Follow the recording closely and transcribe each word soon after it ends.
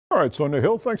right, Sonia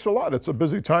Hill, thanks a lot. It's a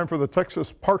busy time for the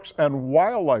Texas Parks and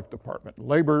Wildlife Department.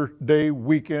 Labor Day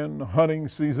weekend, hunting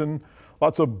season,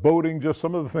 lots of boating, just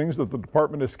some of the things that the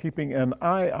department is keeping an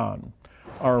eye on.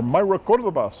 Our Myra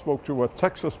Cordova spoke to a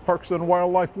Texas Parks and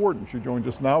Wildlife warden. She joins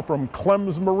us now from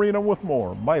Clems Marina with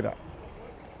more. Myra.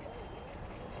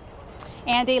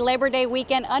 Andy, Labor Day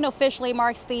weekend unofficially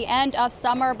marks the end of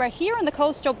summer, but here in the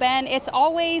Coastal Bend, it's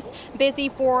always busy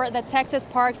for the Texas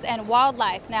Parks and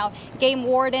Wildlife. Now, Game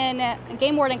Warden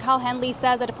Kyle Henley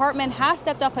says the department has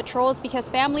stepped up patrols because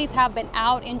families have been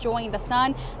out enjoying the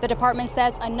sun. The department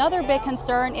says another big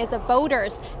concern is of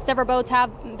boaters. Several boats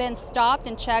have been stopped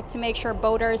and checked to make sure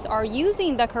boaters are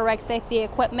using the correct safety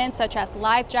equipment, such as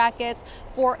life jackets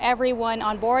for everyone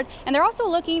on board. And they're also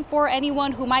looking for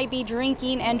anyone who might be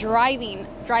drinking and driving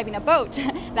a boat.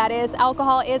 That is,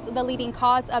 alcohol is the leading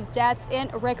cause of deaths in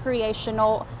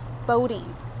recreational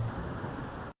boating.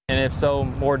 And if so,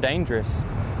 more dangerous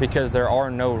because there are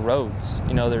no roads.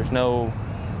 You know, there's no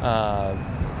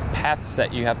paths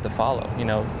that you have to follow. You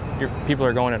know, people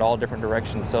are going in all different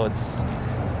directions, so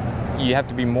you have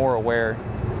to be more aware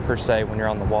per se when you're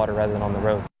on the water rather than on the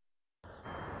road.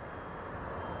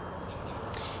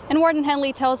 And Warden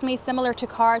Henley tells me, similar to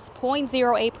cars,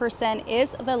 0.08%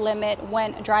 is the limit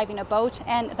when driving a boat,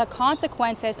 and the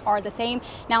consequences are the same.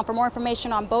 Now, for more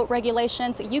information on boat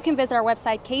regulations, you can visit our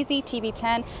website,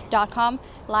 kztv10.com.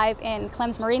 Live in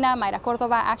Clems Marina, Myra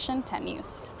Cordova, Action 10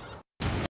 News.